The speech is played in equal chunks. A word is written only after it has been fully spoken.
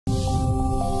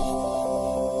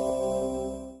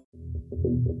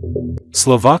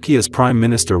Slovakia's Prime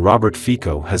Minister Robert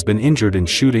Fico has been injured in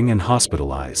shooting and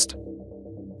hospitalized.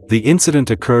 The incident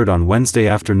occurred on Wednesday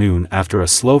afternoon after a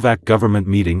Slovak government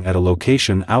meeting at a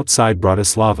location outside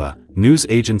Bratislava, news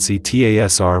agency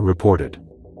TASR reported.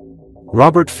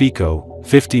 Robert Fico,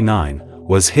 59,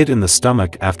 was hit in the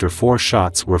stomach after 4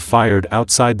 shots were fired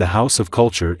outside the House of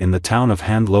Culture in the town of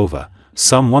Handlova,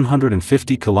 some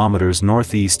 150 kilometers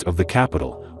northeast of the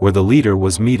capital, where the leader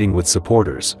was meeting with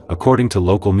supporters, according to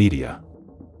local media.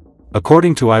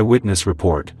 According to eyewitness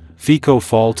report, Fico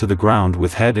fell to the ground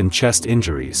with head and chest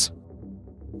injuries.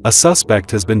 A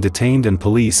suspect has been detained and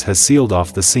police has sealed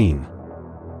off the scene.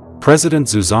 President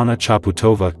Zuzana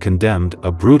Chaputova condemned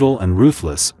a brutal and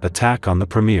ruthless attack on the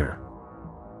premier.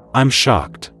 "I'm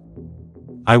shocked.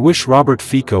 I wish Robert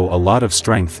Fico a lot of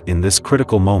strength in this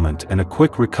critical moment and a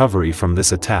quick recovery from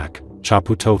this attack,"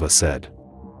 Chaputova said.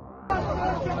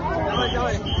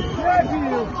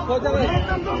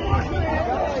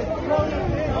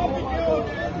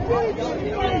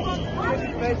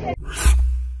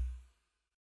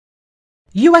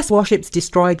 US warships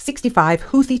destroyed 65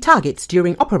 Houthi targets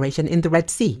during operation in the Red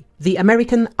Sea. The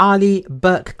American Arleigh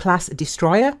Burke-class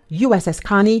destroyer, USS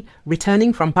Carney,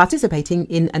 returning from participating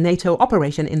in a NATO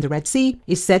operation in the Red Sea,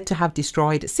 is said to have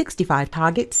destroyed 65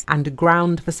 targets and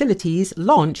ground facilities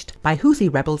launched by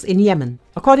Houthi rebels in Yemen.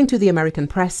 According to the American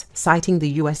press, citing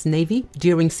the US Navy,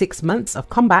 during 6 months of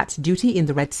combat duty in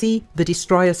the Red Sea, the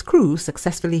destroyer's crew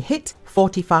successfully hit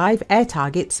 45 air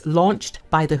targets launched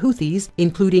by the Houthis,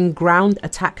 including ground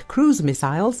attack cruise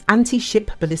missiles,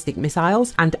 anti-ship ballistic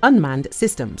missiles, and unmanned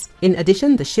systems. In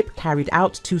addition, the ship carried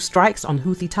out 2 strikes on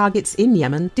Houthi targets in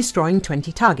Yemen, destroying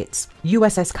 20 targets.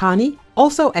 USS Carney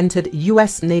also entered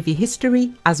US Navy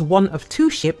history as one of 2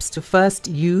 ships to first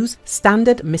use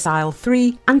Standard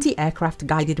Missile-3 anti-aircraft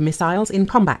guided missiles in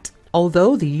combat.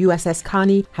 Although the USS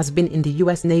Carney has been in the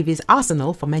US Navy's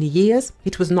arsenal for many years,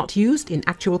 it was not used in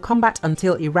actual combat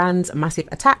until Iran's massive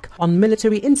attack on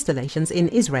military installations in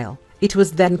Israel. It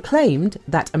was then claimed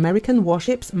that American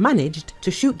warships managed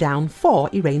to shoot down 4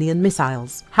 Iranian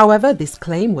missiles. However, this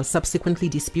claim was subsequently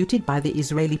disputed by the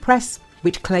Israeli press,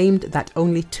 which claimed that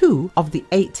only 2 of the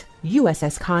 8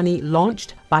 USS Carney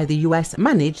launched by the US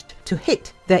managed to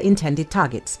hit their intended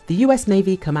targets. The US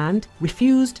Navy Command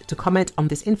refused to comment on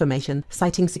this information,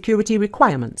 citing security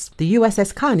requirements. The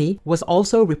USS Carney was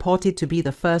also reported to be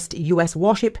the first US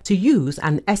warship to use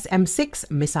an SM-6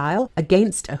 missile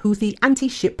against a Houthi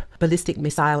anti-ship ballistic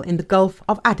missile in the Gulf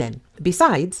of Aden.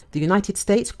 Besides, the United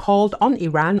States called on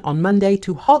Iran on Monday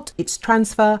to halt its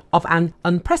transfer of an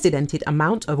unprecedented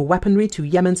amount of weaponry to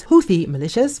Yemen's Houthi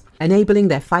militias, enabling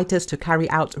their fighters to carry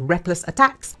out reckless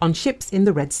attacks on ships in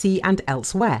the Red Sea and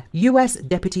elsewhere. US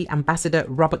Deputy Ambassador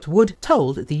Robert Wood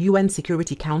told the UN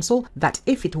Security Council that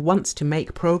if it wants to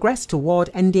make progress toward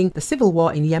ending the civil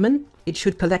war in Yemen, it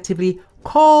should collectively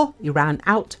call Iran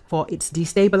out for its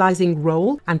destabilizing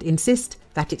role and insist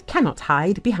that it cannot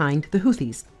hide behind the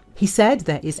Houthis. He said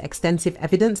there is extensive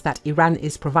evidence that Iran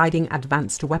is providing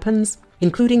advanced weapons,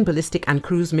 including ballistic and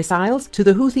cruise missiles, to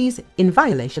the Houthis in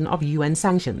violation of UN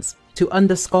sanctions. To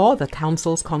underscore the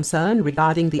Council's concern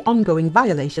regarding the ongoing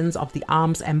violations of the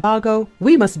arms embargo,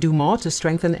 we must do more to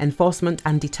strengthen enforcement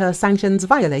and deter sanctions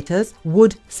violators,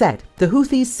 Wood said. The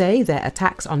Houthis say their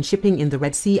attacks on shipping in the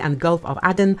Red Sea and Gulf of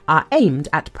Aden are aimed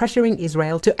at pressuring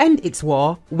Israel to end its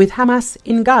war with Hamas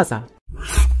in Gaza.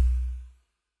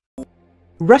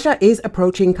 Russia is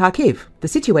approaching Kharkiv. The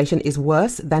situation is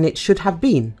worse than it should have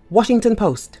been. Washington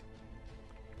Post.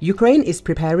 Ukraine is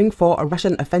preparing for a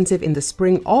Russian offensive in the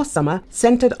spring or summer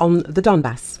centered on the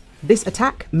Donbass. This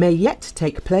attack may yet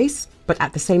take place, but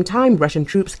at the same time, Russian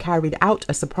troops carried out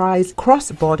a surprise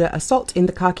cross-border assault in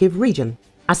the Kharkiv region.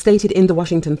 As stated in the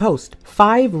Washington Post,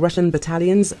 5 Russian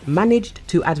battalions managed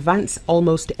to advance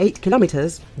almost 8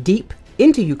 kilometers deep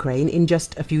into Ukraine in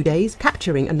just a few days,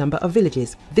 capturing a number of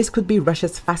villages. This could be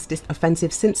Russia's fastest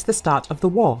offensive since the start of the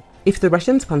war. If the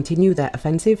Russians continue their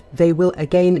offensive, they will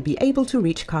again be able to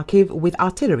reach Kharkiv with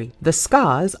artillery. The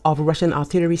scars of Russian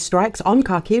artillery strikes on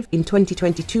Kharkiv in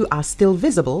 2022 are still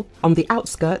visible on the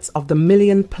outskirts of the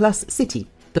million-plus city.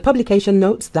 The publication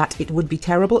notes that it would be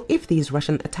terrible if these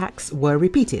Russian attacks were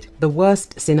repeated. The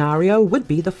worst scenario would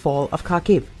be the fall of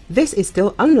Kharkiv. This is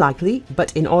still unlikely,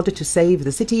 but in order to save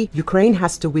the city, Ukraine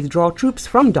has to withdraw troops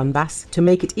from Donbass to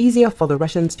make it easier for the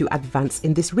Russians to advance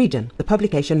in this region, the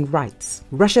publication writes.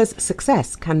 Russia's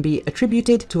success can be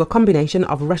attributed to a combination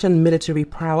of Russian military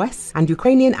prowess and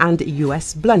Ukrainian and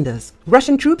US blunders.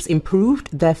 Russian troops improved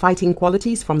their fighting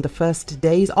qualities from the first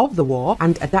days of the war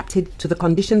and adapted to the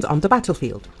conditions on the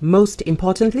battlefield. Most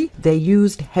importantly, they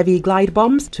used heavy glide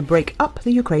bombs to break up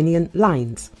the Ukrainian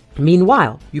lines.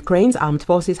 Meanwhile, Ukraine's armed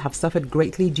forces have suffered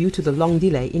greatly due to the long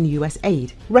delay in US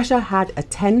aid. Russia had a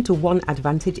 10-to-1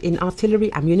 advantage in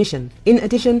artillery ammunition. In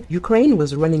addition, Ukraine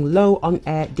was running low on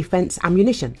air defense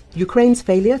ammunition. Ukraine's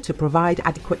failure to provide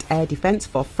adequate air defense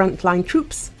for frontline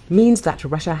troops means that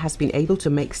Russia has been able to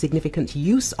make significant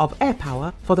use of air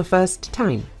power for the first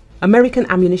time. American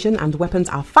ammunition and weapons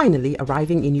are finally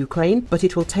arriving in Ukraine, but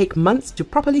it will take months to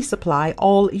properly supply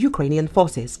all Ukrainian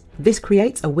forces. This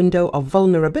creates a window of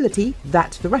vulnerability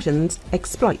that the Russians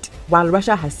exploit. While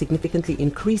Russia has significantly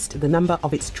increased the number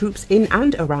of its troops in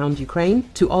and around Ukraine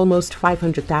to almost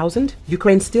 500,000,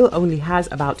 Ukraine still only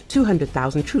has about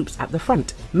 200,000 troops at the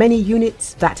front. Many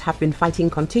units that have been fighting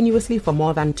continuously for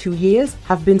more than 2 years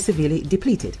have been severely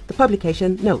depleted, the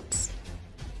publication notes.